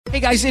Hey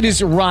guys, it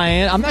is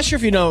Ryan. I'm not sure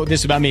if you know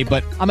this about me,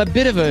 but I'm a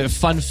bit of a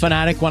fun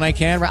fanatic when I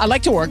can. I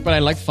like to work, but I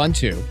like fun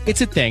too.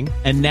 It's a thing.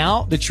 And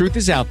now the truth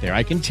is out there.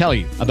 I can tell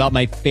you about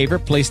my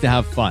favorite place to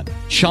have fun.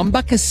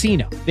 Chumba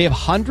Casino. They have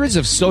hundreds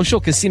of social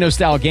casino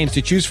style games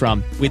to choose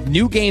from with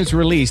new games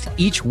released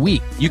each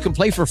week. You can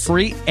play for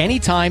free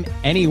anytime,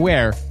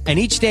 anywhere. And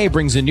each day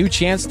brings a new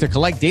chance to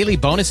collect daily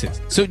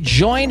bonuses. So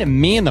join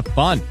me in the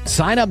fun.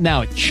 Sign up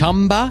now at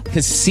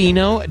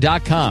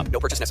ChumbaCasino.com. No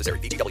purchase necessary.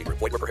 VGW.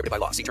 Void where prohibited by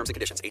law. See terms and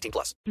conditions.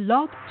 18+.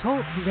 Blog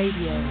Talk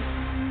Radio.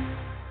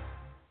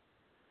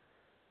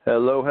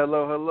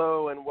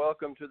 Hello, and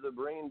welcome to the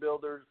Brain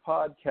Builders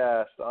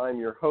Podcast. I'm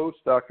your host,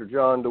 Dr.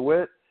 John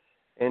DeWitt,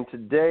 and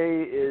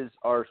today is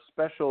our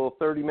special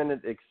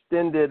 30-minute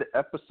extended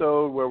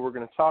episode where we're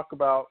going to talk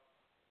about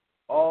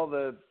all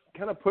the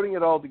kind of putting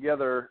it all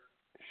together,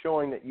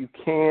 showing that you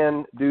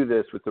can do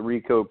this with the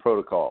RECODE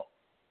protocol.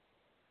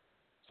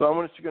 So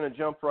I'm just going to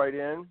jump right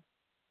in.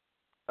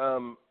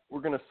 We're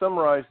going to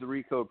summarize the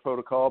RECODE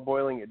protocol,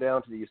 boiling it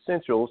down to the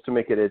essentials to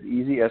make it as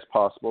easy as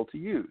possible to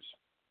use.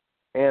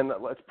 And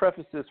let's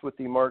preface this with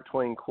the Mark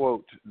Twain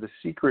quote, "The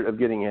secret of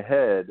getting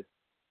ahead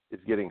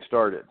is getting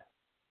started."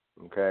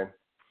 Okay?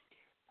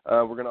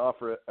 We're going to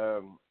offer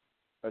a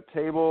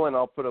table, and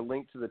I'll put a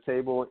link to the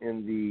table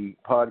in the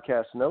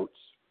podcast notes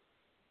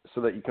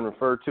so that you can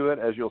refer to it.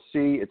 As you'll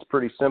see, it's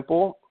pretty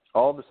simple.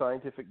 All the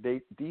scientific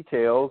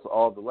details,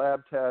 all the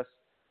lab tests,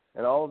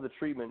 and all of the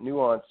treatment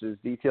nuances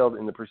detailed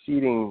in the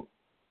preceding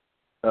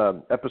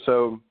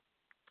episode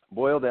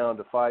boil down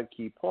to 5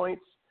 key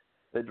points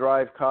that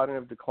drive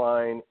cognitive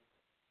decline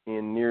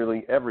in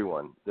nearly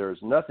everyone. There is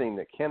nothing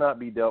that cannot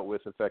be dealt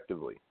with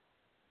effectively.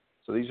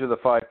 So these are the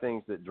 5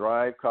 things that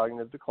drive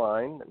cognitive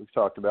decline that we've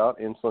talked about: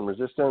 insulin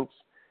resistance,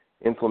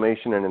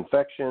 inflammation and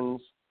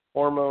infections,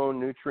 hormone,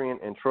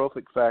 nutrient, and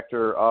trophic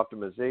factor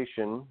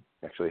optimization,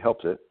 actually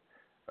helps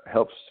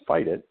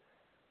fight it,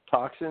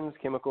 toxins,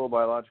 chemical,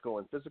 biological,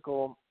 and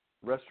physical,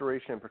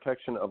 restoration and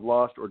protection of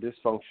lost or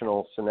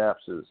dysfunctional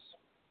synapses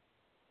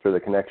for the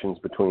connections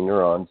between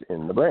neurons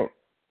in the brain.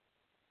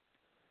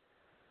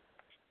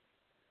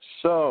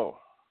 So,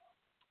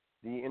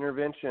 the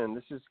intervention,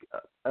 this is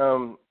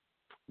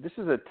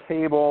a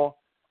table.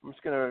 I'm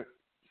just going to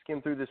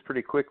skim through this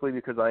pretty quickly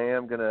because I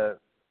am going to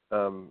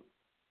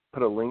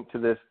put a link to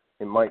this.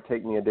 It might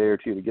take me a day or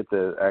two to get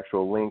the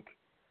actual link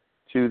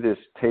to this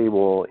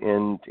table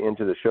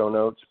into the show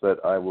notes, but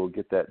I will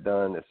get that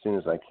done as soon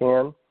as I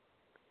can.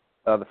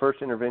 The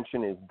first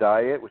intervention is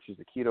diet, which is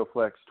the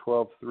KetoFlex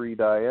 12-3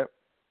 diet,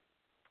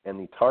 and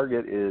the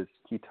target is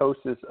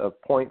ketosis of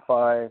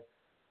 0.5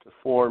 to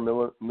 4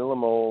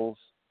 millimoles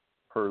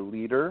per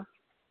liter.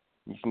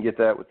 You can get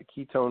that with the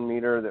ketone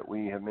meter that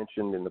we have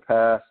mentioned in the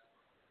past.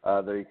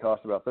 They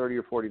cost about $30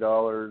 or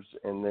 $40,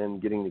 and then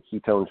getting the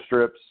ketone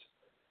strips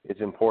is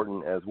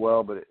important as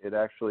well, but it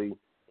actually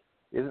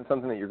isn't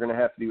something that you're going to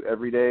have to do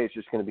every day. It's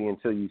just going to be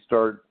until you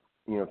start,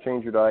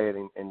 change your diet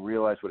and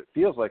realize what it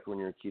feels like when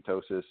you're in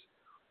ketosis,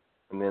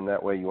 and then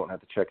that way you won't have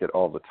to check it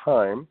all the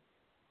time.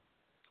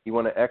 You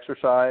want to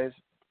exercise,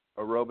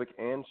 aerobic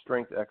and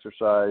strength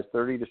exercise,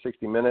 30 to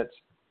 60 minutes,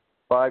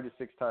 5 to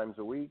 6 times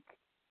a week,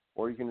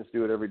 or you can just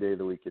do it every day of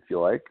the week if you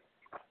like,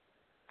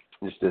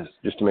 just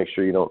to make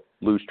sure you don't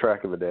lose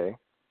track of a day.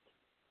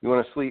 You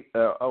want to sleep,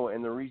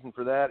 and the reason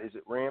for that is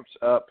it ramps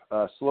up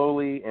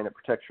slowly and it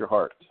protects your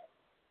heart.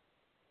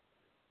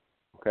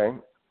 Okay,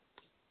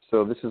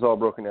 so this is all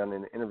broken down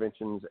into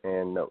interventions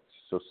and notes.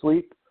 So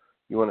sleep,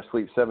 you want to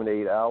sleep 7 to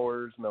 8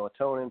 hours,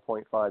 melatonin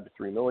 0.5 to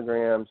 3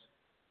 milligrams,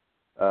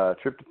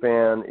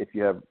 tryptophan if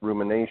you have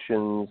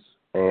ruminations,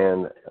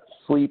 and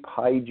sleep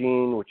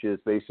hygiene, which is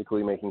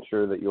basically making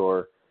sure that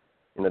you're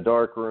in a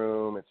dark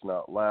room, it's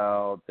not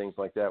loud, things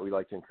like that. We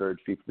like to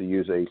encourage people to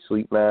use a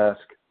sleep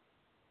mask,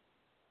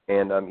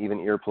 and even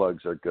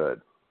earplugs are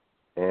good.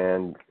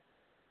 And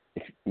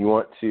if you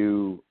want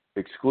to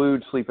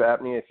exclude sleep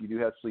apnea, if you do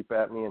have sleep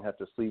apnea and have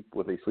to sleep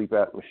with a sleep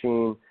apnea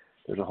machine,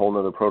 there's a whole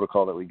other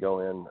protocol that we go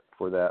in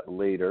for that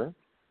later.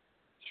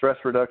 Stress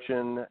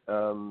reduction,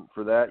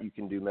 for that you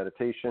can do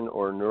meditation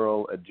or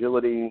neural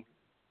agility,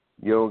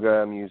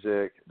 yoga,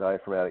 music,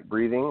 diaphragmatic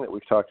breathing that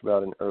we've talked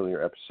about in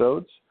earlier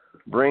episodes.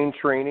 Brain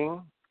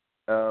training,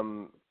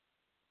 Brain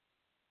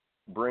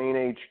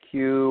HQ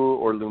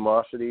or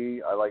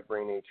Lumosity. I like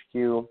Brain HQ.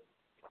 You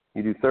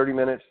do 30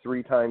 minutes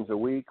 3 times a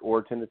week,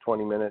 or 10 to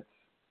 20 minutes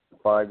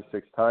 5 to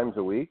 6 times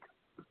a week.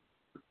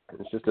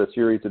 It's just a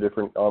series of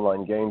different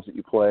online games that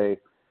you play,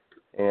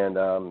 and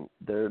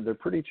they're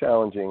pretty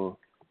challenging,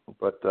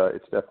 but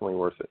it's definitely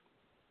worth it.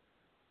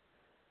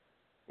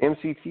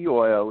 MCT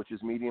oil, which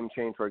is medium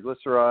chain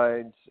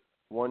triglycerides,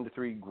 1 to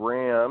 3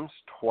 grams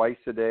twice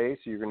a day.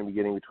 So you're going to be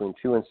getting between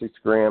 2 and 6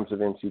 grams of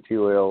MCT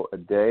oil a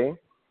day.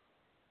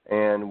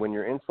 And when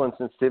your insulin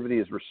sensitivity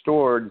is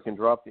restored, you can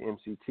drop the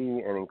MCT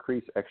and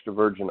increase extra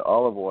virgin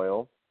olive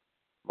oil,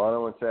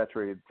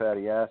 monounsaturated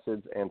fatty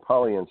acids, and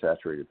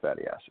polyunsaturated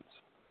fatty acids.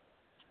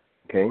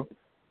 Okay.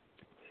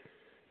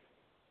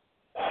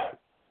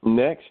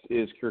 Next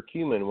is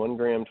curcumin, 1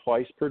 gram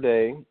twice per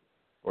day,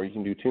 or you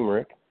can do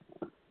turmeric.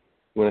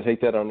 You want to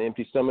take that on an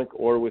empty stomach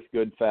or with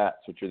good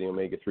fats, which are the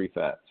omega-3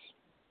 fats.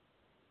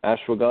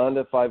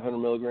 Ashwagandha, 500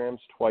 milligrams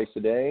twice a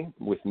day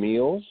with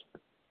meals.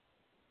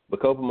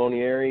 Bacopa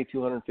monnieri,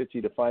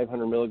 250 to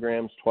 500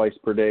 milligrams twice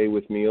per day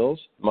with meals.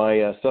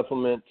 My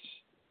supplement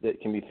that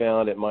can be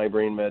found at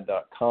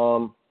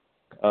mybrainmed.com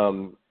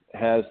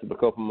has the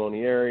Bacopa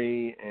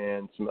monnieri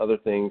and some other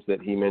things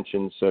that he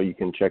mentioned, so you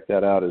can check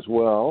that out as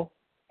well.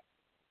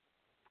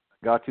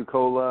 Gatu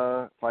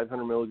Cola,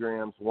 500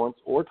 milligrams once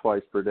or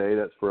twice per day.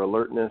 That's for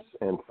alertness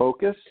and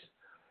focus.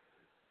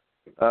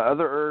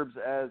 Other herbs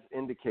as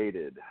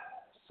indicated.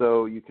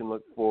 So you can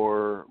look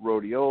for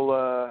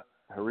rhodiola,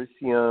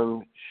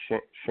 hericium,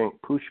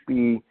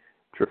 shankpushpi,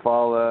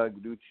 triphala,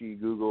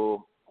 guduchi,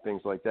 google,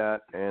 things like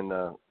that. And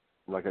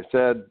like I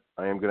said,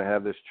 I am going to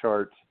have this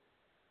chart,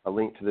 a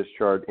link to this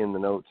chart in the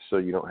notes, so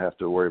you don't have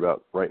to worry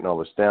about writing all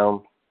this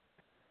down.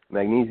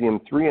 Magnesium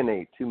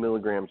threonate, 2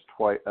 milligrams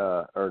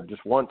or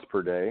just once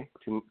per day.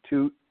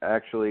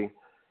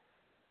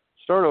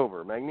 Start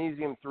over.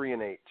 Magnesium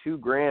threonate, 2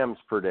 grams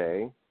per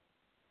day.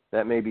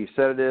 That may be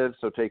sedative,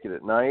 so take it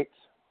at night.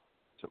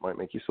 So it might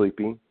make you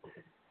sleepy.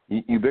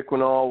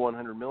 Ubiquinol,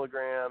 100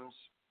 milligrams.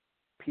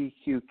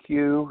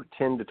 PQQ,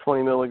 10 to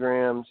 20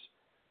 milligrams.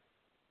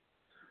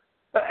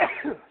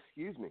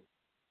 Excuse me.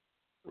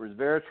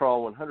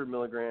 Resveratrol, 100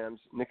 milligrams.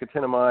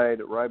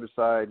 Nicotinamide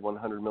riboside,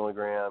 100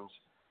 milligrams.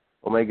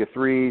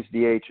 Omega-3s,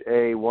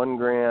 DHA, 1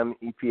 gram.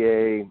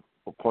 EPA,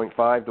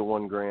 0.5 to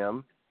 1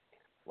 gram.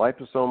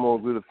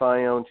 Liposomal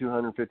glutathione,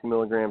 250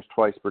 milligrams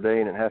twice per day,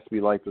 and it has to be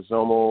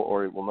liposomal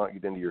or it will not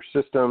get into your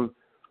system.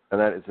 And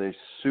that is a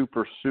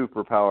super,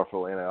 super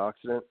powerful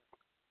antioxidant.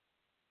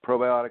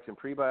 Probiotics and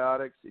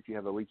prebiotics. If you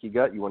have a leaky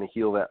gut, you want to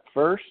heal that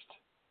first.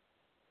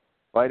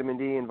 Vitamin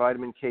D and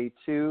vitamin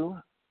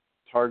K2.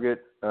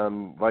 Target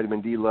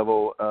vitamin D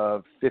level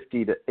of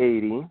 50 to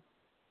 80.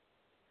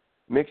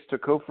 Mixed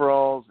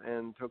tocopherols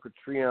and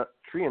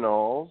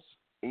tocotrienols,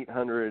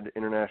 800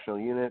 international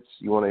units.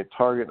 You want to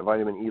target a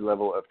vitamin E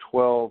level of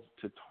 12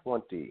 to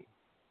 20.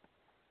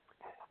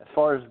 As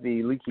far as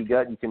the leaky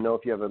gut, you can know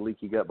if you have a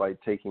leaky gut by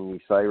taking the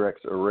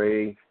Cyrex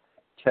Array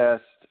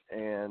test,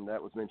 and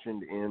that was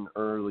mentioned in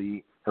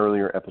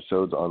earlier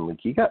episodes on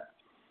leaky gut.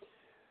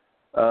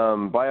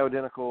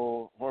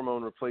 Bioidentical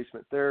hormone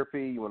replacement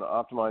therapy. You want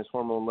to optimize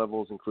hormone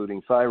levels,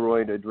 including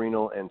thyroid,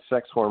 adrenal, and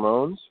sex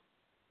hormones.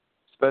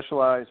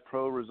 Specialized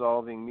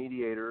pro-resolving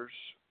mediators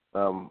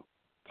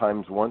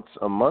times once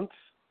a month.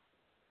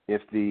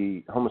 If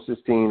the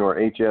homocysteine or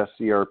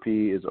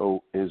HSCRP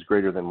is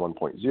greater than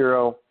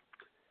 1.0.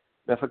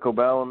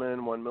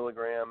 Methylcobalamin, 1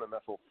 milligram, and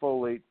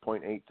methylfolate,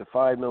 0.8 to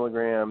 5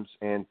 milligrams,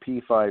 and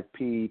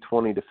P5P,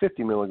 20 to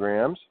 50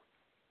 milligrams.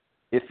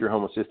 If your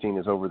homocysteine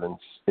is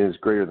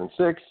greater than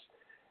 6,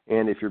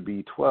 and if your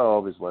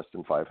B12 is less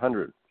than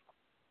 500.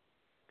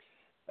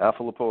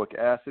 Alpha-lipoic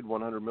acid,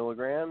 100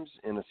 milligrams,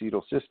 and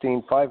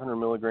acetylcysteine, 500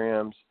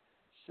 milligrams,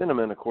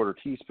 cinnamon, a quarter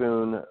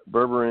teaspoon,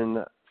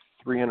 berberine,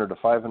 300 to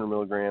 500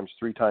 milligrams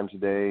 3 times a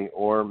day,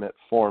 or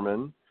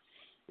metformin.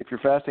 If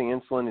your fasting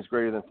insulin is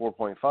greater than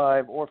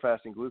 4.5, or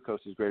fasting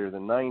glucose is greater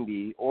than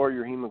 90, or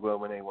your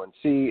hemoglobin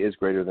A1C is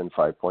greater than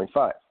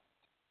 5.5.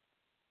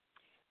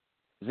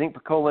 Zinc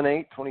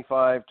picolinate,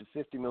 25 to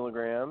 50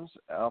 milligrams,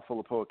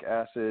 alpha-lipoic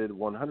acid,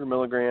 100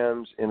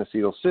 milligrams,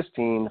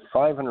 N-acetylcysteine,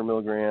 500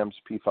 milligrams,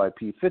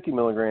 P5P, 50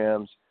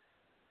 milligrams,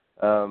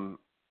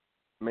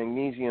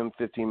 magnesium,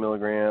 15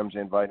 milligrams,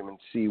 and vitamin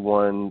C,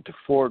 1 to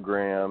 4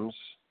 grams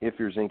if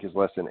your zinc is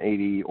less than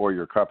 80 or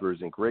your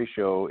copper-zinc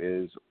ratio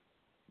is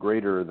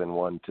greater than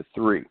 1 to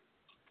 3.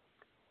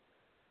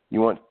 You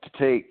want to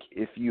take,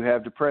 if you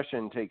have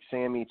depression, take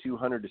SAMI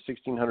 200 to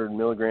 1600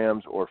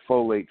 milligrams or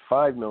folate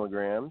 5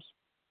 milligrams.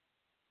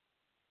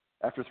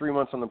 After 3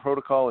 months on the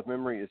protocol, if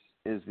memory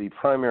is the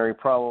primary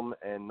problem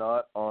and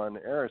not on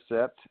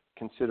Aricept,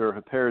 consider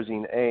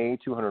Heparazine A,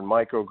 200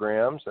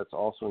 micrograms. That's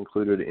also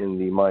included in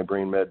the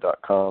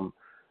mybrainmed.com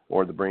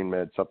or the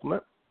BrainMed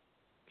supplement.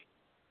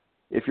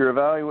 If your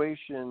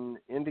evaluation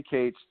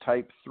indicates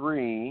type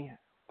 3,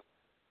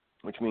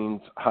 which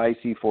means high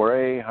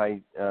C4A,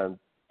 high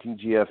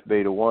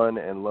TGF-beta1,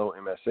 and low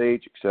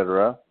MSH,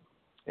 etc.,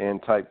 and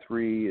type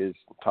 3 is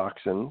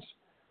toxins,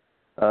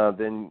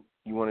 then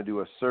you want to do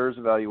a SIRS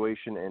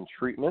evaluation and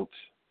treatment,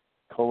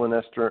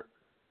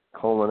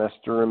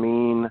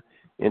 cholinesteramine,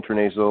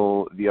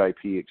 intranasal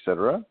VIP,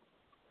 etc.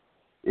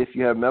 If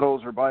you have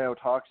metals or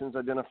biotoxins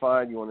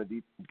identified, you want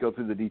to go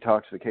through the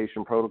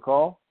detoxification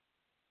protocol.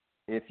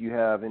 If you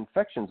have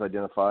infections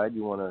identified,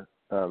 you want to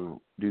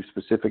do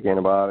specific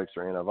antibiotics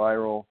or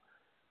antiviral,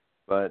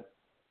 but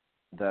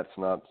that's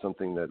not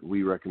something that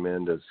we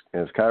recommend as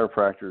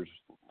chiropractors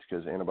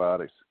because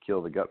antibiotics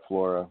kill the gut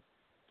flora,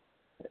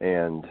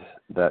 and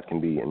that can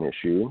be an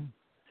issue.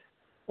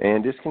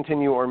 And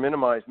discontinue or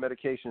minimize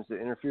medications that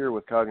interfere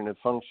with cognitive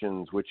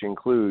functions, which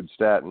include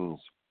statins,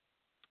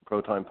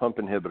 proton pump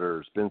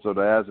inhibitors,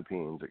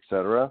 benzodiazepines,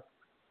 etc.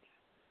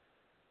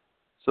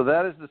 So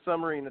that is the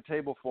summary in the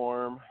table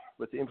form,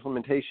 but the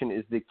implementation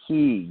is the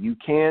key. You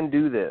can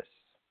do this,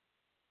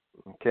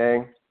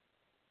 okay?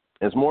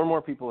 As more and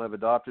more people have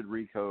adopted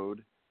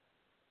RECODE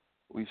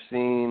we've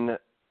been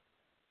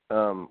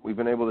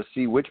able to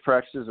see which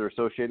practices are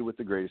associated with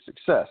the greatest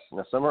success.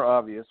 Now, some are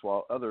obvious,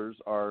 while others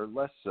are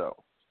less so.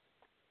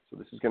 So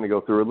this is going to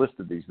go through a list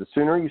of these. The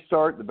sooner you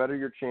start, the better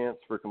your chance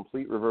for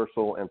complete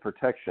reversal and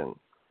protection.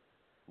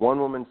 One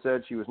woman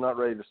said she was not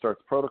ready to start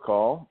the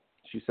protocol.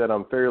 She said,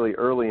 I'm fairly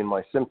early in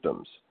my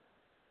symptoms,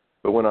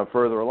 but when I'm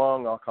further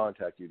along, I'll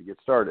contact you to get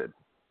started.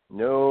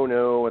 No,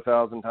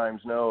 1,000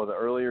 times no. The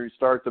earlier you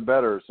start, the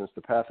better, since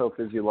the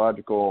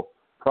pathophysiological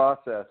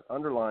process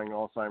underlying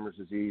Alzheimer's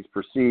disease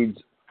proceeds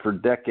for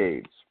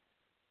decades.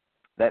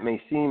 That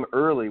may seem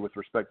early with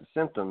respect to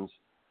symptoms,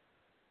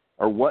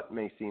 or what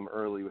may seem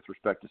early with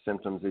respect to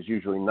symptoms is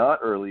usually not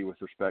early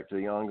with respect to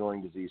the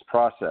ongoing disease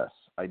process.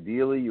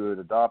 Ideally, you would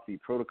adopt the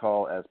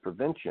protocol as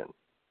prevention.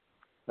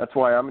 That's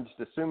why I'm just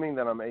assuming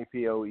that I'm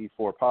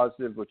APOE4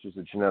 positive, which is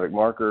a genetic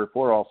marker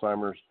for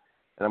Alzheimer's,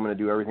 and I'm going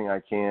to do everything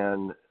I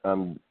can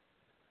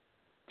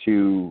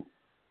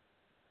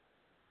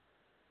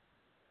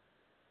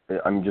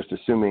I'm just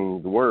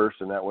assuming the worst,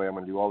 and that way I'm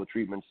going to do all the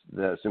treatments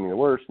assuming the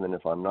worst, and then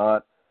if I'm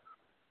not,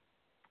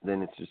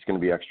 then it's just going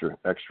to be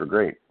extra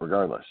great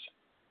regardless.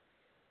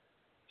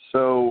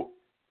 So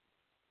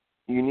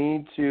you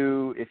need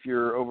to, if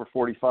you're over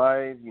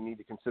 45, you need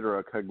to consider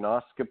a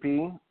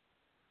cognoscopy,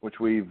 which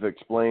we've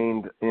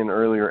explained in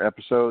earlier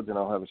episodes, and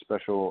I'll have a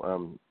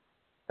special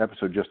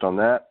episode just on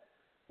that.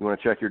 You want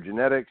to check your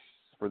genetics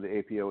for the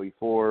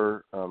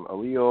APOE4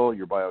 allele,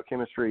 your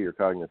biochemistry, your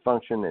cognitive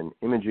function, and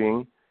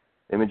imaging.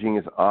 Imaging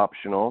is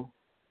optional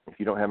if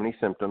you don't have any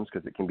symptoms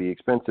because it can be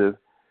expensive.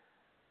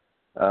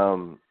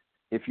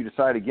 If you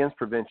decide against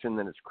prevention,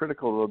 then it's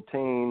critical to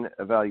obtain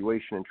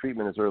evaluation and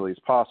treatment as early as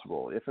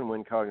possible, if and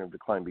when cognitive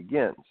decline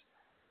begins.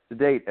 To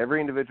date,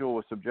 every individual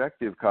with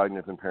subjective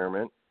cognitive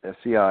impairment,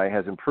 SCI,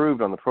 has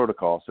improved on the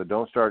protocol, so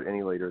don't start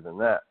any later than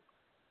that.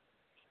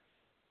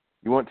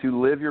 You want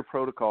to live your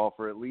protocol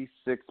for at least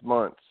 6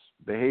 months.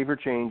 Behavior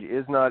change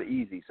is not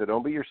easy, so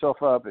don't beat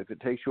yourself up if it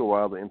takes you a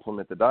while to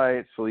implement the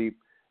diet, sleep,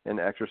 and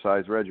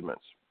exercise regimens.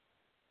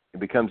 It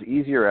becomes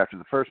easier after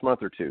the first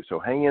month or two, so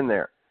hang in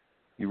there.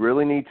 You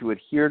really need to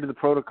adhere to the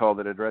protocol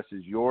that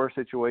addresses your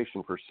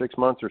situation for 6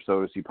 months or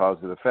so to see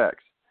positive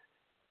effects.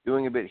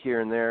 Doing a bit here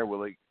and there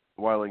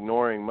while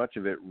ignoring much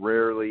of it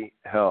rarely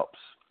helps.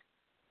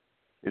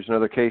 Here's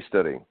another case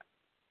study.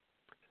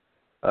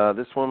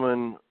 This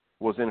woman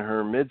was in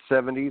her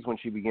mid-70s when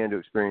she began to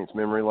experience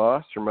memory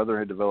loss. Her mother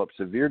had developed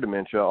severe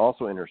dementia,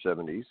 also in her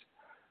 70s.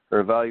 Her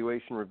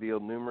evaluation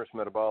revealed numerous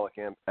metabolic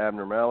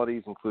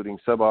abnormalities, including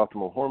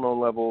suboptimal hormone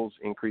levels,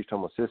 increased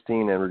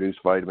homocysteine, and reduced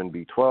vitamin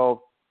B12.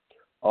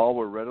 All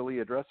were readily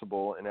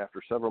addressable, and after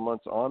several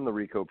months on the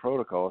RECODE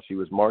protocol, she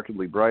was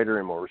markedly brighter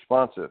and more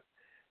responsive.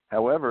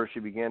 However, she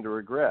began to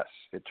regress.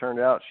 It turned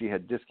out she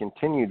had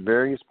discontinued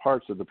various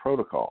parts of the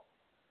protocol.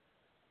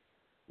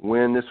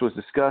 When this was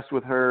discussed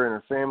with her and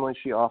her family,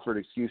 she offered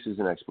excuses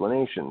and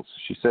explanations.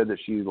 She said that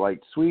she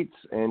liked sweets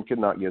and could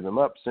not give them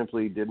up,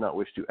 simply did not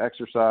wish to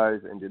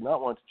exercise, and did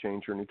not want to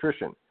change her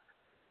nutrition.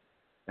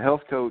 A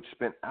health coach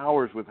spent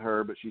hours with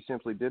her, but she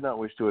simply did not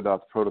wish to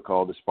adopt the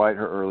protocol despite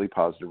her early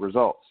positive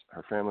results.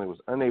 Her family was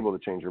unable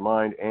to change her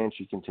mind, and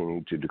she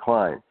continued to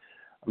decline.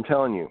 I'm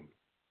telling you,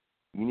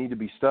 you need to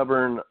be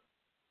stubborn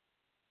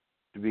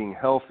to being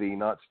healthy,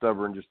 not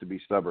stubborn just to be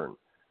stubborn,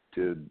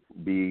 to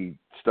be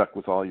stuck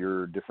with all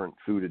your different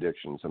food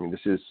addictions. I mean,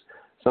 this is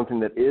something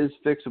that is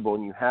fixable,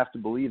 and you have to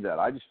believe that.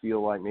 I just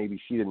feel like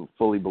maybe she didn't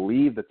fully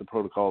believe that the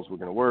protocols were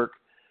going to work,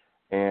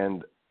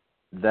 and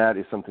that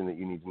is something that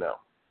you need to know.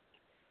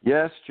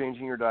 Yes,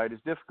 changing your diet is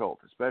difficult,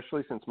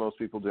 especially since most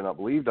people do not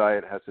believe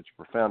diet has such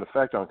a profound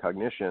effect on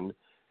cognition.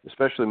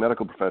 Especially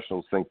medical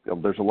professionals think,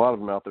 there's a lot of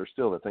them out there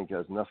still that think it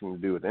has nothing to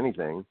do with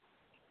anything,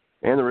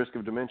 and the risk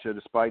of dementia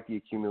despite the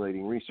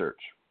accumulating research.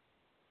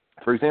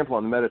 For example,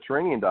 on the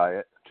Mediterranean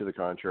diet, to the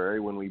contrary,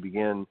 when we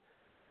began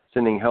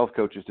sending health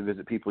coaches to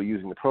visit people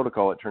using the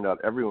protocol, it turned out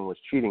everyone was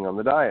cheating on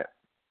the diet.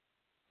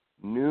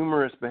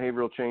 Numerous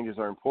behavioral changes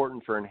are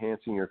important for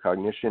enhancing your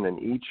cognition,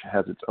 and each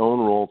has its own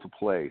role to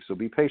play, so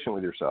be patient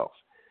with yourself.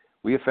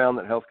 We have found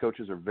that health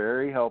coaches are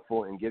very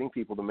helpful in getting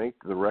people to make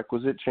the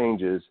requisite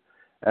changes,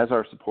 as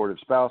are supportive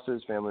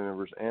spouses, family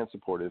members, and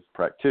supportive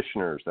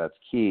practitioners. That's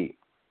key.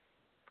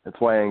 That's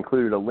why I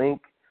included a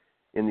link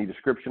in the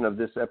description of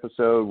this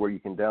episode where you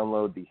can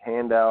download the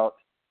handout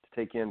to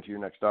take into your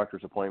next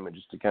doctor's appointment,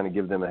 just to kind of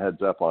give them a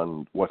heads up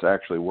on what's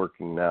actually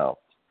working now.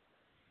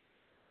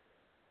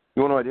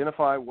 You want to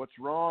identify what's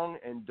wrong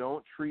and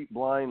don't treat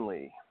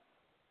blindly.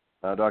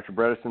 Dr.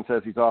 Bredesen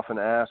says he's often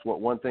asked what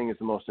one thing is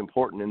the most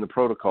important in the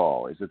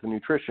protocol. Is it the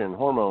nutrition,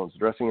 hormones,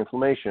 addressing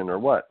inflammation, or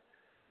what?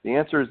 The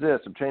answer is this: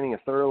 obtaining a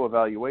thorough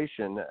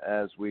evaluation,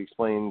 as we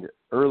explained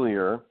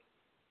earlier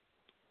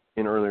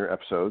in earlier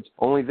episodes.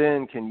 Only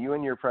then can you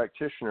and your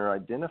practitioner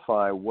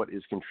identify what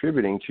is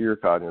contributing to your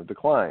cognitive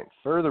decline.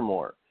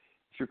 Furthermore,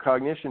 if your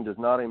cognition does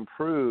not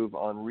improve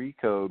on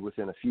RECODE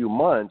within a few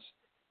months,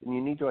 then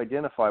you need to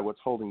identify what's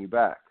holding you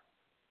back.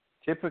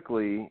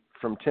 Typically,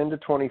 from 10 to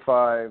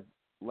 25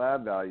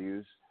 lab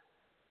values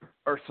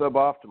are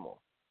suboptimal.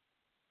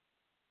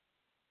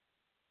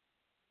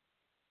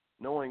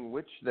 Knowing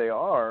which they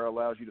are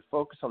allows you to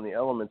focus on the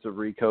elements of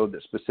Recode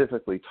that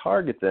specifically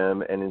target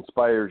them and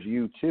inspires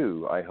you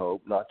too, I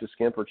hope, not to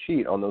skimp or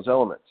cheat on those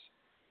elements.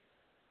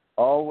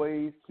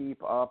 Always keep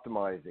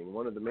optimizing.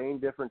 One of the main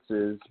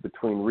differences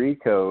between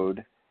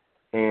Recode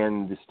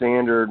and the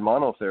standard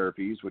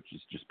monotherapies, which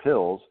is just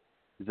pills,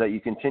 is that you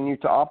continue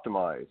to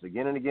optimize.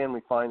 Again and again,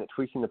 we find that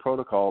tweaking the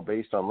protocol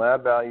based on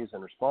lab values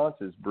and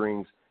responses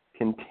brings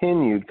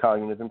continued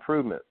cognitive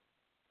improvement.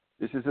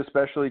 This is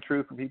especially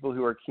true for people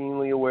who are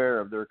keenly aware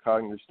of their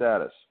cognitive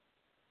status.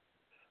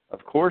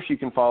 Of course, you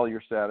can follow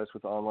your status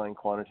with online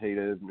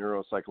quantitative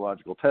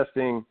neuropsychological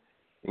testing,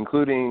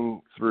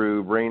 including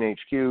through BrainHQ,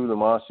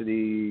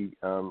 Lumosity,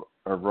 or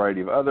a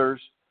variety of others.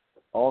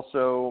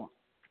 Also,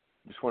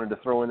 just wanted to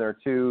throw in there,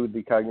 too,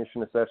 the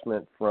cognition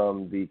assessment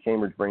from the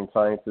Cambridge Brain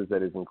Sciences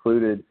that is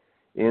included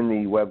in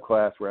the web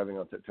class we're having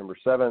on September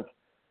 7th,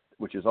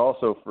 which is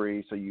also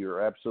free, so you're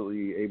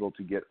absolutely able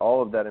to get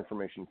all of that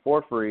information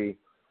for free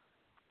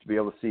to be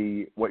able to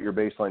see what your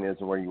baseline is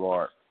and where you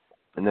are.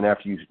 And then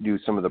after you do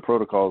some of the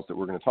protocols that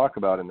we're going to talk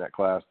about in that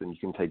class, then you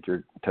can take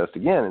your test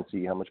again and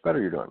see how much better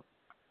you're doing.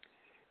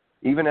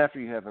 Even after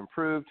you have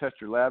improved, test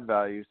your lab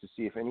values to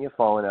see if any have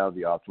fallen out of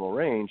the optimal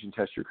range and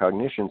test your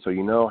cognition so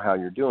you know how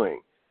you're doing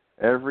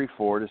every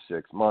 4 to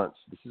 6 months.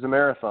 This is a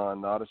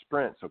marathon, not a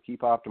sprint, so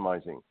keep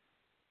optimizing.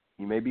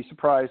 You may be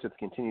surprised at the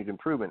continued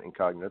improvement in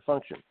cognitive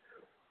function.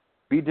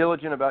 Be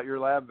diligent about your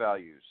lab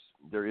values.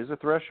 There is a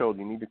threshold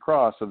you need to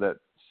cross so that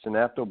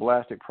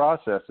synaptoblastic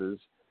processes,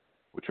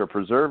 which are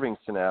preserving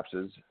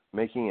synapses,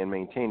 making and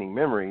maintaining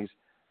memories,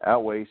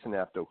 outweigh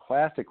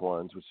synaptoclastic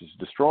ones, which is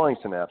destroying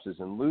synapses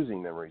and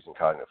losing memories and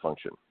cognitive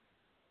function.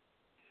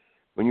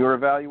 When you are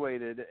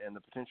evaluated and the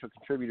potential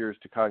contributors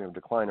to cognitive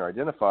decline are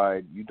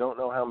identified, you don't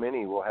know how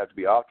many will have to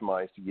be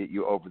optimized to get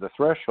you over the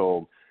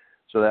threshold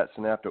so that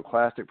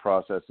synaptoclastic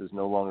processes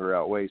no longer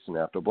outweigh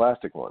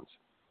synaptoblastic ones.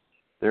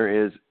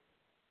 There is,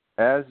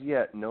 as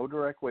yet, no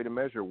direct way to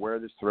measure where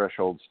this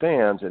threshold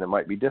stands, and it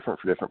might be different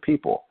for different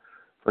people.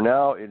 For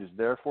now, it is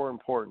therefore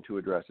important to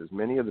address as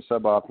many of the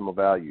suboptimal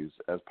values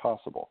as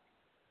possible.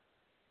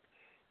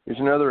 Here's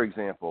another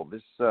example.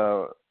 This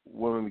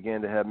woman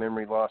began to have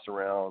memory loss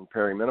around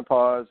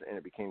perimenopause, and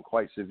it became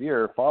quite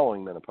severe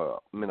following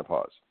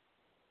menopause.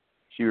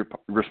 She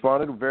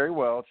responded very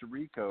well to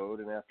Recode,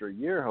 and after a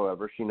year,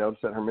 however, she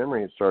noticed that her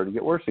memory had started to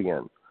get worse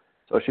again.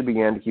 So she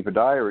began to keep a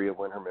diary of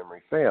when her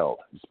memory failed.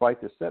 Despite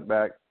this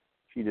setback,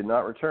 she did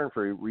not return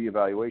for a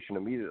reevaluation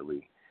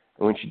immediately.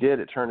 And when she did,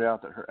 it turned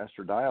out that her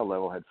estradiol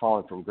level had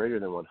fallen from greater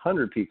than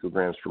 100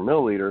 picograms per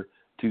milliliter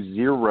to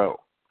 0. It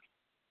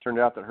turned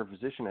out that her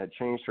physician had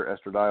changed her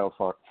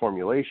estradiol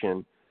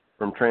formulation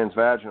from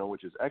transvaginal,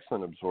 which is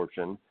excellent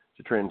absorption,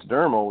 to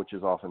transdermal, which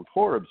is often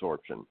poor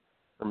absorption.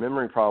 Her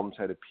memory problems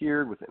had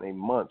appeared within a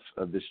month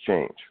of this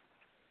change.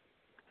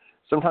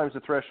 Sometimes the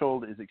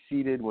threshold is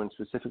exceeded when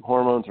specific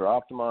hormones are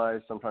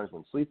optimized, sometimes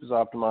when sleep is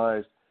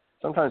optimized,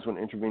 sometimes when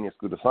intravenous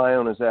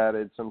glutathione is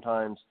added,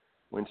 sometimes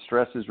when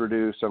stress is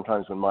reduced,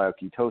 sometimes when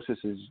myoketosis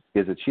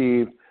is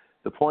achieved.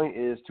 The point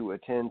is to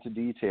attend to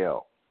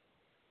detail.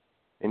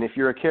 And if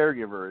you're a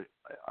caregiver,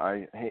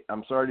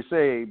 I'm sorry to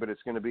say, but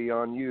it's going to be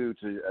on you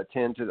to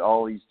attend to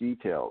all these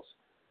details.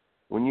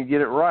 When you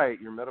get it right,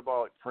 your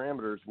metabolic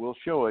parameters will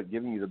show it,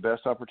 giving you the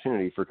best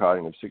opportunity for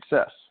cognitive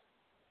success.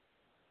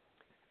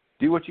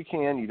 Do what you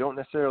can. You don't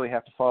necessarily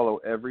have to follow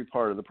every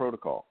part of the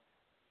protocol.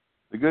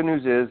 The good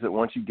news is that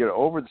once you get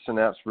over the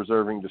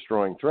synapse-preserving,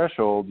 destroying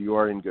threshold, you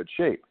are in good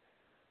shape.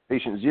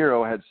 Patient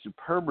 0 had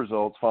superb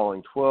results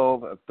following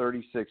 12 of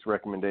 36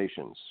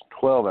 recommendations.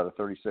 12 out of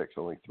 36,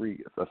 only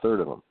a third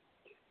of them.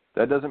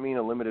 That doesn't mean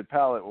a limited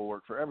palette will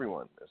work for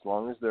everyone. As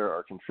long as there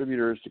are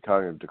contributors to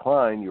cognitive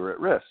decline, you are at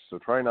risk, so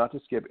try not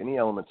to skip any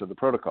elements of the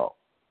protocol.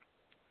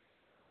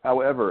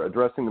 However,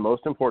 addressing the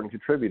most important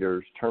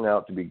contributors turn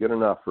out to be good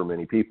enough for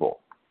many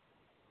people.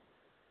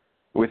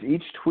 With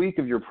each tweak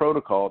of your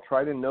protocol,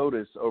 try to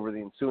notice over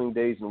the ensuing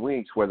days and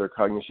weeks whether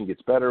cognition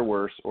gets better,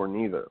 worse, or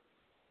neither.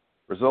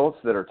 Results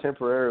that are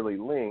temporarily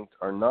linked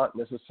are not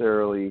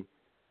necessarily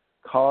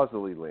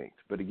causally linked,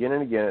 but again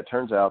and again it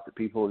turns out that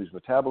people whose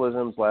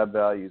metabolisms, lab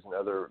values, and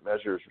other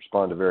measures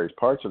respond to various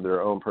parts of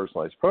their own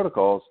personalized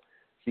protocols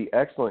see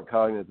excellent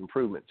cognitive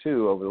improvement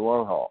too over the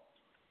long haul.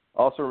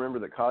 Also remember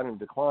that cognitive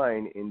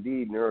decline,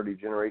 indeed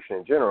neurodegeneration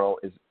in general,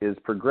 is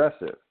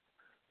progressive.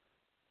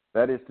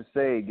 That is to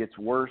say, it gets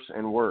worse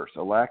and worse.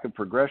 A lack of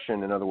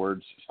progression, in other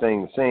words,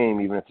 staying the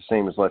same, even if the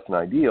same is less than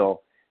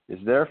ideal, is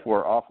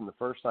therefore often the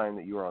first sign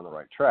that you are on the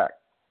right track.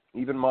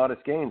 Even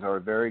modest gains are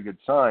a very good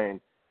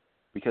sign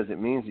because it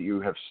means that you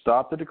have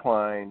stopped the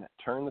decline,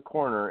 turned the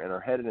corner, and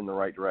are headed in the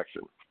right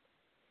direction.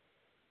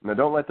 Now,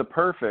 don't let the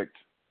perfect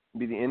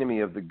be the enemy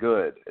of the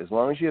good. As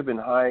long as you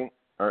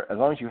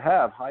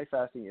have high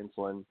fasting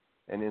insulin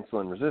and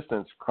insulin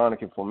resistance,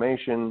 chronic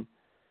inflammation,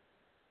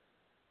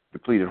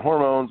 depleted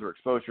hormones, or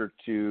exposure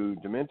to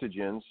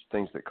dementogens,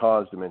 things that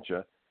cause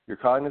dementia, your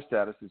cognitive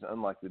status is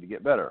unlikely to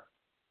get better.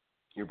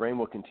 Your brain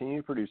will continue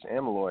to produce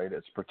amyloid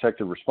as a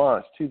protective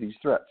response to these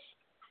threats.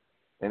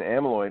 And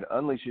amyloid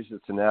unleashes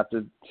its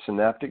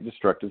synaptic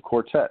destructive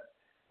quartet,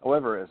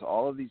 However, as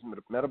all of these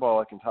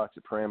metabolic and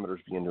toxic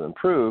parameters begin to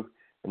improve,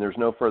 and there's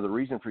no further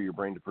reason for your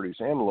brain to produce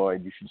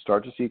amyloid, you should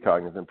start to see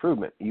cognitive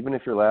improvement, even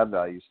if your lab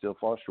values still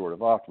fall short of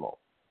optimal.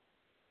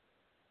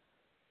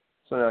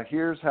 So now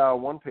here's how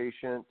one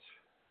patient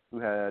who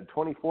had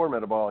 24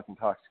 metabolic and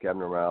toxic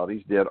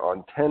abnormalities did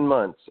on 10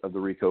 months of the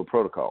RECODE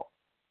protocol.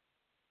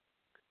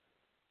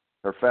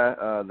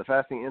 The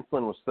fasting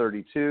insulin was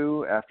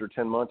 32. After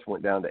 10 months, it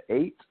went down to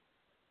 8.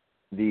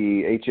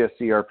 The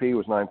HSCRP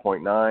was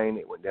 9.9.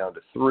 It went down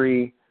to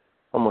 3.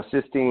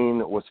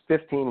 Homocysteine was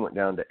 15, went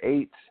down to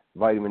 8.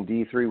 Vitamin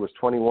D3 was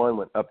 21,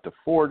 went up to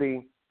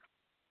 40.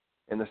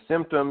 And the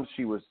symptoms,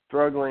 she was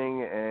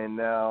struggling, and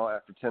now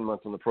after 10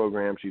 months on the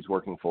program, she's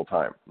working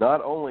full-time.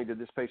 Not only did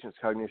this patient's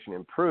cognition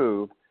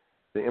improve,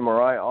 the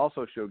MRI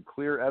also showed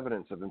clear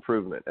evidence of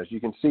improvement. As you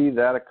can see,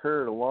 that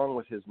occurred along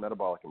with his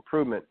metabolic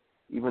improvement,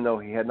 even though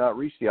he had not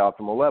reached the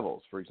optimal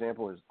levels. For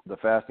example, the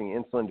fasting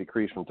insulin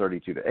decreased from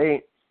 32 to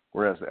 8,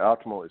 whereas the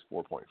optimal is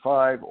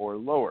 4.5 or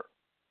lower.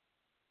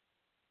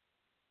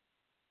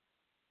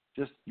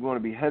 Just you want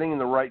to be heading in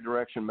the right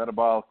direction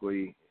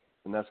metabolically,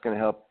 and that's going to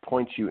help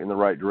point you in the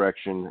right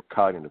direction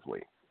cognitively.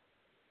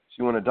 So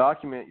you want to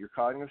document your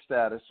cognitive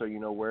status so you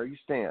know where you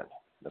stand.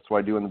 That's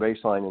why doing the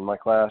baseline in my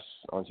class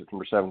on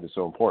September 7th is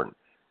so important.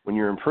 When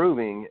you're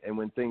improving and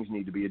when things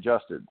need to be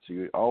adjusted. So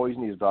you always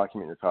need to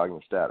document your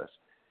cognitive status.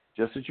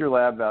 Just as your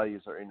lab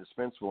values are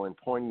indispensable in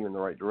pointing you in the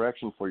right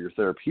direction for your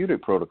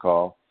therapeutic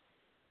protocol,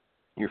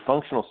 your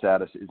functional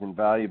status is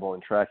invaluable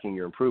in tracking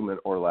your improvement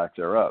or lack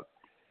thereof.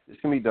 This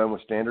can be done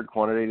with standard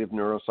quantitative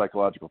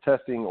neuropsychological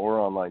testing or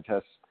online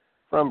tests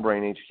from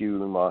BrainHQ,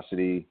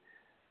 Lumosity,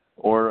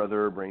 or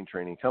other brain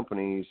training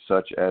companies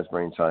such as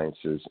Brain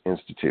Sciences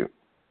Institute,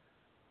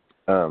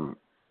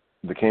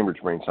 the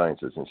Cambridge Brain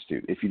Sciences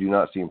Institute. If you do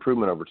not see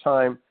improvement over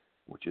time,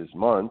 which is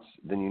months,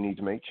 then you need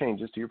to make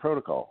changes to your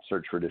protocol.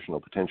 Search for additional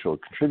potential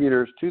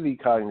contributors to the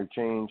cognitive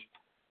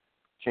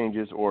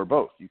changes, or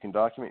both. You can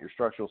document your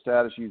structural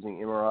status using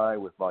MRI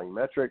with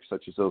volumetrics,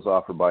 such as those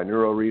offered by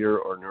NeuroReader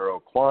or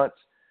NeuroQuant.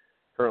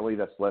 Currently,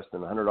 that's less than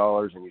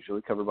 $100 and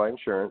usually covered by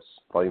insurance.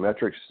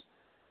 Volumetrics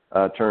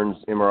turns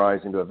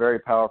MRIs into a very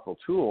powerful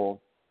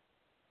tool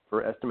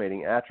for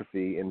estimating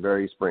atrophy in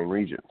various brain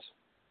regions.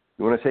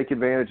 You want to take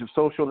advantage of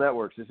social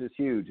networks. This is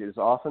huge. It is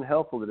often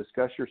helpful to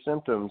discuss your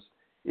symptoms,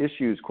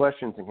 issues,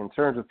 questions, and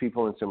concerns with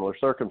people in similar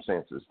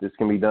circumstances. This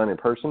can be done in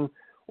person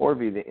or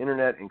via the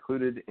internet,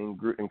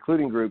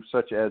 including groups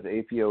such as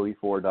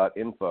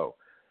apoe4.info.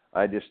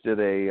 I just did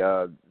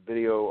a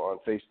video on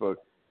Facebook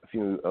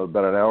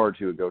about an hour or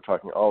two ago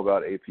talking all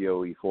about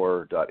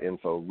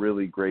apoe4.info.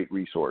 Really great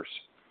resource.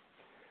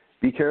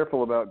 Be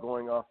careful about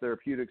going off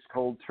therapeutics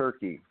cold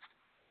turkey.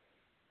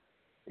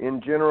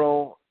 In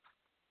general,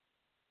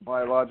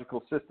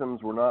 biological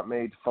systems were not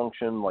made to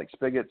function like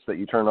spigots that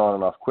you turn on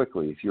and off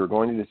quickly. If you're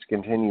going to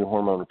discontinue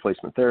hormone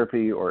replacement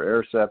therapy or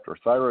Aricept or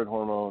thyroid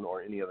hormone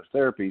or any other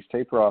therapies,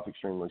 taper off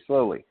extremely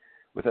slowly.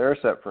 With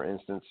Aricept, for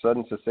instance,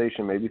 sudden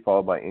cessation may be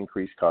followed by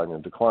increased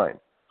cognitive decline.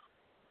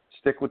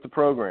 Stick with the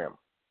program.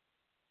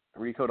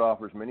 RECODE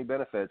offers many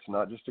benefits,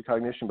 not just to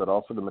cognition, but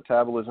also to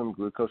metabolism,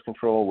 glucose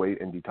control, weight,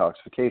 and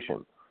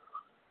detoxification.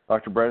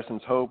 Dr.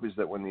 Bredesen's hope is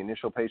that when the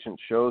initial patient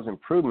shows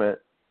improvement,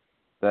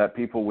 that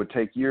people would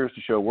take years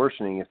to show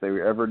worsening if they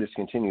ever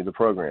discontinue the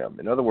program.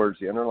 In other words,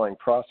 the underlying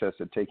process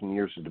had taken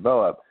years to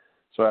develop,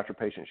 so after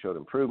patients showed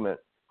improvement,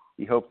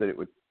 he hoped that it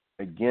would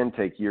again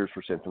take years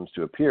for symptoms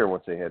to appear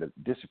once they had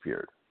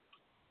disappeared.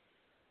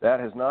 That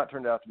has not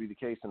turned out to be the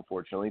case,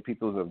 unfortunately.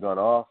 People who have gone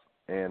off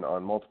and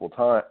on multiple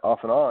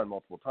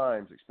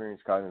times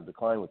experience cognitive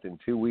decline within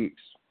 2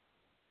 weeks.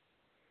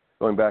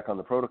 Going back on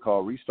the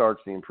protocol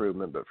restarts the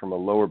improvement, but from a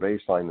lower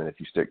baseline than if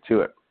you stick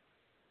to it.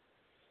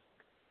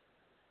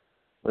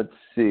 Let's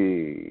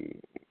see.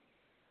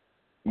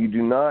 You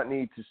do not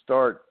need to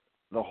start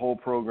the whole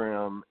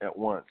program at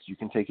once. You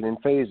can take it in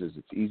phases.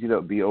 It's easy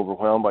to be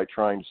overwhelmed by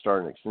trying to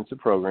start an extensive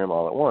program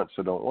all at once,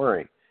 so don't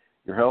worry.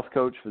 Your health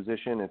coach,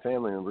 physician, and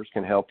family members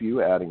can help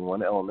you adding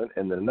one element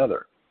and then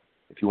another.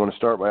 If you want to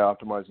start by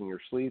optimizing your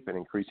sleep and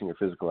increasing your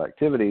physical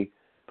activity,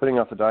 putting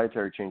off the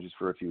dietary changes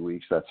for a few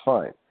weeks, that's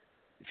fine.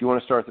 If you want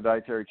to start the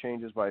dietary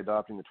changes by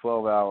adopting the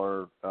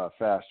 12-hour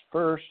fast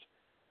first,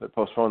 but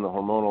postpone the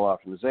hormonal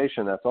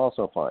optimization, that's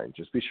also fine.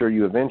 Just be sure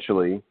you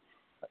eventually,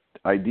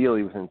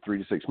 ideally within 3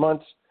 to 6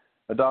 months,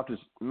 adopt as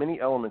many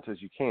elements as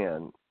you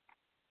can,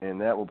 and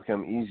that will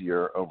become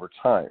easier over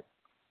time.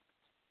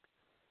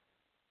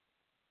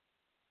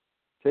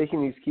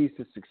 Taking these keys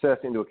to success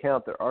into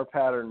account, there are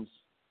patterns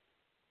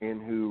in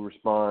who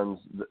responds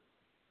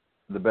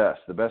the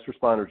best. The best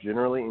responders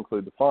generally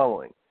include the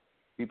following: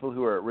 people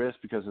who are at risk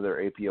because of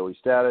their APOE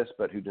status,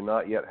 but who do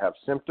not yet have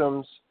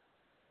symptoms.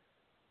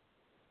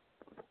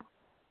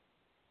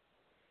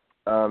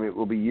 It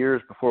will be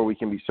years before we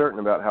can be certain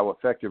about how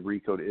effective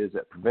RECODE is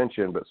at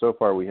prevention, but so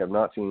far we have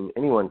not seen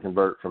anyone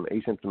convert from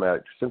asymptomatic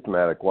to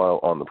symptomatic while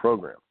on the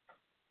program.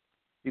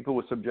 People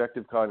with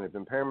subjective cognitive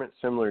impairment,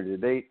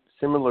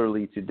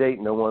 similarly to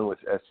date, no one with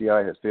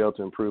SCI has failed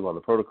to improve on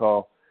the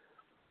protocol.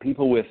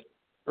 People with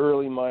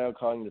early mild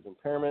cognitive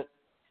impairment,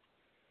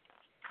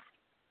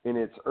 in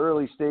its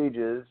early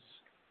stages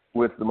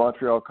with the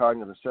Montreal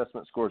Cognitive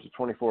Assessment scores of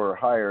 24 or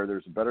higher,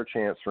 there's a better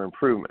chance for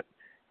improvement.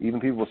 Even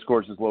people with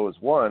scores as low as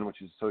 1,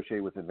 which is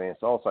associated with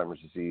advanced Alzheimer's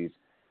disease,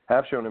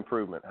 have shown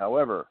improvement.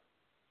 However,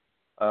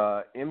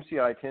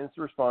 MCI tends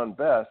to respond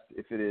best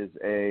if it is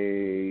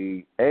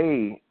a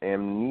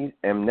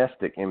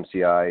amnestic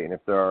MCI and if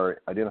there are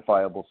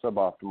identifiable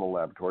suboptimal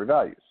laboratory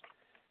values.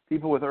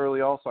 People with early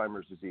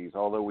Alzheimer's disease,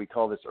 although we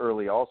call this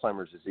early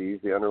Alzheimer's disease,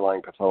 the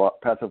underlying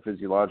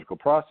pathophysiological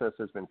process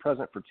has been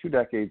present for 2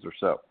 decades or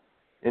so,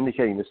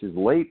 indicating this is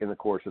late in the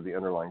course of the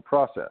underlying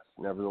process.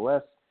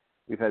 Nevertheless,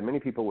 we've had many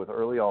people with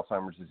early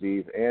Alzheimer's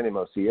disease and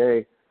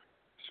MOCA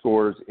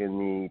scores in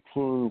the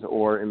teens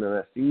or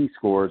MMSE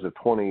scores of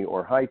 20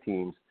 or high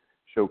teens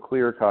show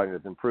clear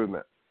cognitive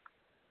improvement.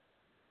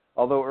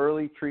 Although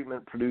early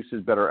treatment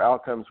produces better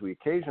outcomes, we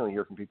occasionally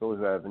hear from people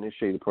who have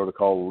initiated the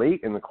protocol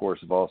late in the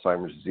course of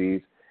Alzheimer's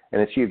disease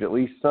and achieved at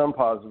least some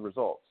positive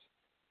results.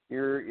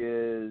 Here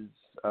is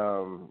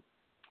some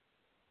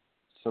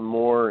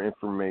more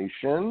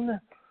information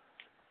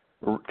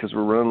because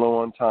we're running low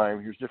on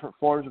time. Here's different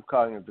forms of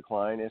cognitive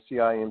decline: SCI,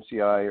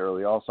 MCI,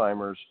 early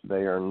Alzheimer's.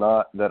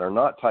 That are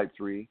not type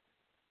 3,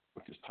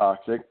 which is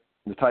toxic.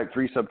 The type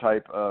 3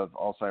 subtype of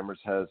Alzheimer's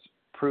has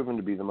proven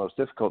to be the most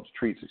difficult to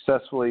treat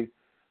successfully.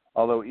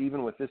 Although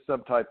even with this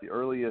subtype, the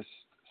earliest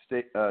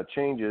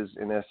changes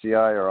in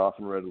SCI are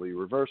often readily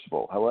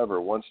reversible. However,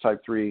 once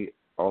type 3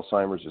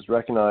 Alzheimer's is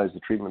recognized,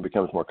 the treatment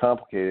becomes more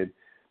complicated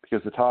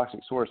because the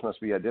toxic source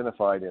must be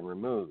identified and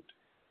removed.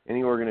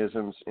 Any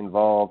organisms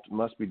involved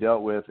must be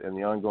dealt with, and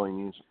the ongoing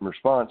immune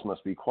response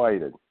must be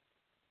quieted.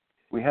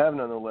 We have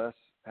nonetheless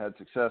had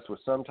success with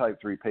some type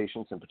 3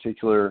 patients, in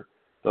particular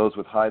those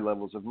with high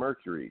levels of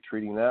mercury.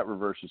 Treating that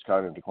reverses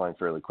cognitive decline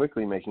fairly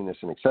quickly, making this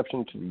an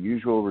exception to the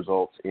usual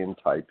results in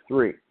type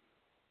 3.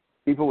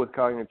 People with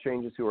cognitive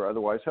changes who are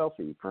otherwise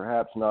healthy,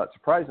 perhaps not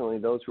surprisingly,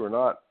 those who are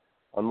not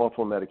on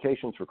multiple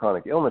medications for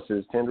chronic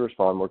illnesses tend to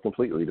respond more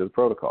completely to the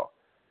protocol.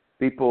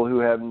 People who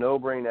have no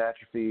brain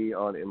atrophy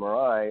on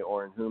MRI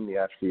or in whom the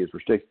atrophy is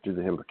restricted to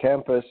the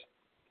hippocampus,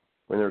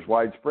 when there's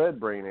widespread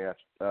brain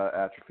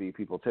atrophy,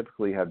 people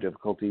typically have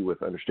difficulty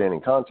with understanding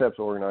concepts,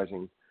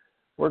 organizing,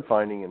 word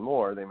finding, and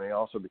more. They may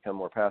also become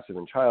more passive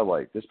and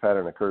childlike. This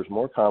pattern occurs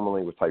more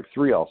commonly with type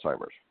 3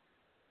 Alzheimer's,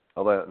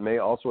 although it may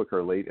also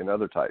occur late in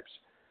other types.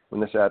 When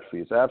this atrophy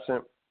is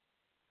absent,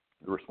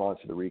 the response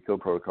to the RICO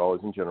protocol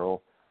is in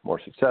general more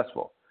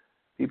successful.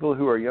 People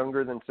who are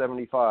younger than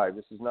 75,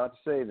 this is not to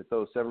say that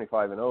those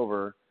 75 and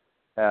over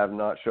have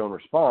not shown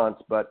response,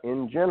 but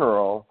in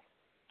general,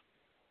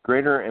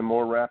 greater and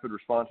more rapid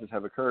responses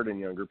have occurred in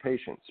younger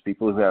patients.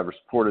 People who have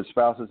supportive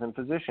spouses and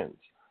physicians.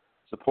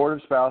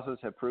 Supportive spouses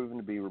have proven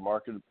to be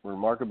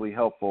remarkably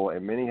helpful,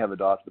 and many have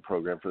adopted the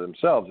program for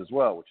themselves as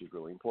well, which is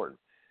really important.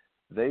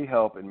 They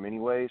help in many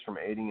ways, from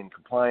aiding in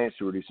compliance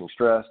to reducing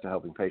stress to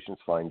helping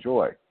patients find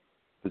joy.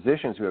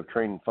 Physicians who have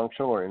trained in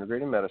functional or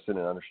integrative medicine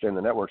and understand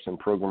the networks and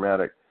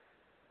programmatic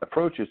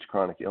approaches to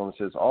chronic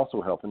illnesses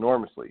also help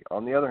enormously.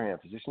 On the other hand,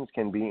 physicians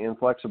can be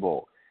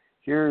inflexible.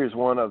 Here is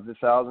one of the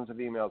thousands of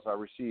emails I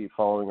received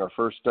following our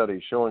first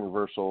study showing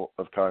reversal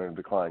of cognitive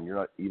decline. You're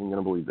not even going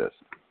to believe this.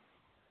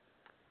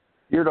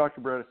 Dear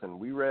Dr. Bredesen,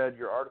 we read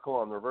your article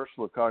on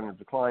reversal of cognitive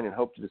decline and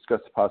hope to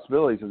discuss the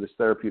possibilities of this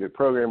therapeutic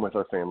program with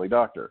our family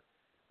doctor.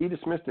 He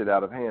dismissed it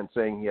out of hand,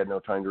 saying he had no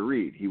time to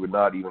read. He would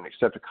not even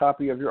accept a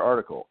copy of your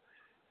article.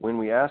 When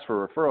we asked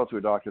for a referral to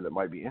a doctor that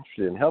might be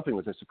interested in helping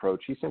with this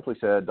approach, he simply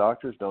said,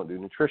 doctors don't do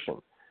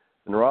nutrition.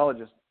 The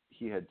neurologist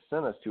he had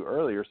sent us to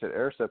earlier said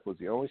Aricept was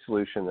the only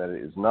solution, that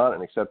it is not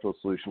an acceptable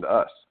solution to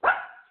us.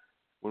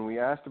 When we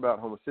asked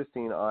about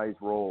homocysteine, eyes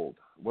rolled.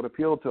 What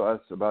appealed to us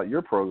about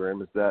your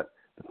program is that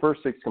the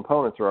first 6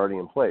 components are already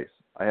in place.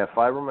 I have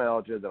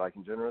fibromyalgia that I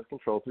can generally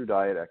control through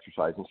diet,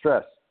 exercise, and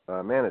stress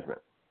management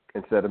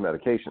instead of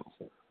medications.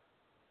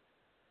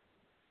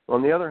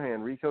 On the other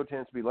hand, RICO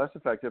tends to be less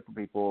effective for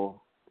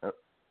people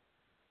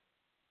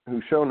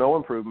who show no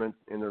improvement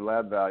in their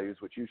lab values,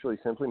 which usually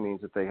simply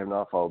means that they have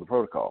not followed the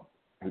protocol,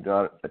 who do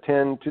not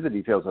attend to the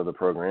details of the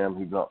program,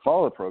 who do not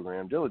follow the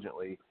program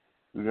diligently,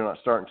 who do not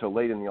start until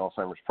late in the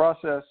Alzheimer's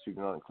process, who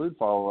do not include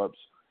follow-ups,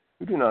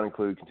 who do not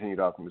include continued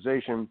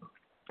optimization,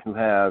 who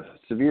have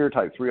severe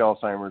type 3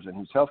 Alzheimer's, and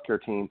whose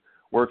healthcare team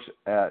works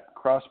at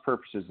cross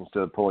purposes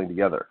instead of pulling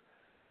together.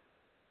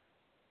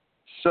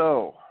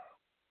 So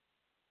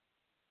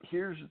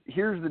here's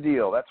the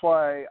deal. That's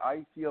why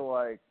I feel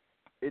like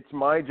it's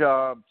my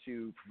job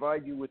to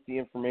provide you with the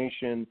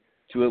information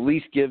to at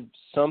least give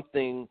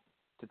something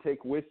to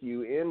take with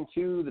you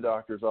into the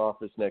doctor's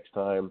office next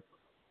time.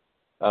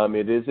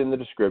 It is in the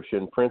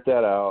description. Print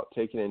that out,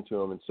 take it into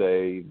them, and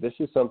say, this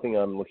is something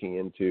I'm looking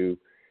into.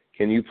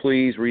 Can you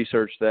please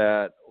research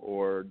that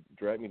or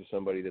direct me to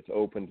somebody that's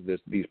open to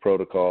these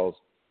protocols?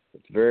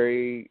 It's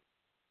very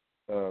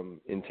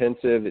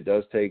intensive. It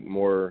does take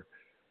more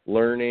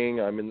learning.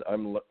 I'm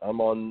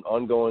on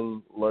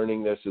ongoing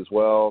learning this as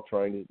well,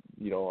 trying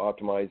to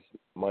optimize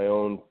my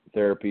own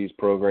therapies,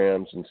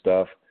 programs, and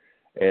stuff.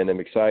 And I'm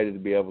excited to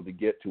be able to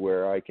get to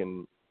where I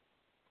can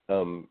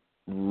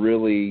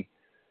really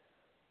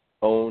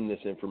own this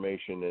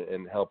information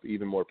and help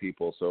even more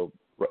people. So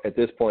at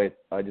this point,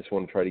 I just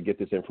want to try to get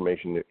this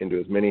information into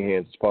as many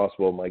hands as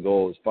possible. My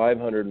goal is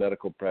 500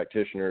 medical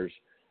practitioners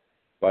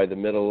by the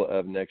middle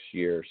of next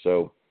year.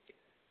 So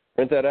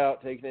print that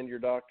out, take it into your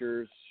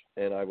doctors,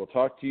 and I will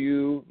talk to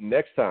you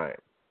next time.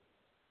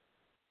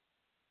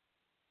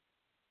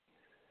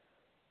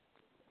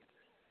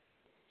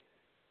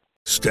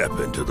 Step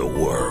into the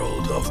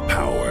world of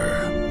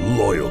power,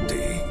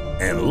 loyalty,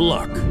 and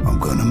luck. I'm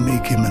gonna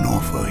make him an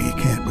offer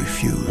he can't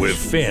refuse. With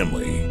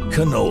family,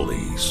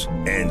 cannolis,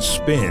 and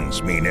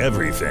spins mean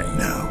everything.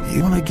 Now,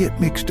 you wanna get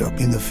mixed up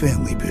in the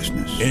family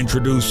business.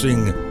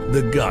 Introducing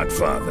The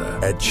Godfather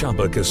at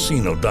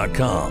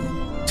ChumbaCasino.com.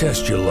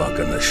 Test your luck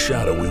in the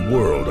shadowy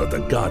world of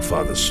The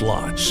Godfather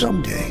slot.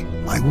 Someday,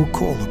 I will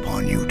call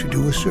upon you to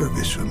do a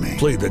service for me.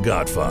 Play The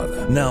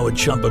Godfather now at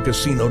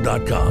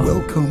ChumbaCasino.com.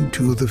 Welcome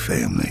to the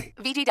family.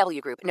 VGW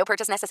Group. No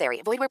purchase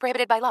necessary. Void where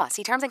prohibited by law.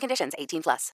 See terms and conditions. 18+.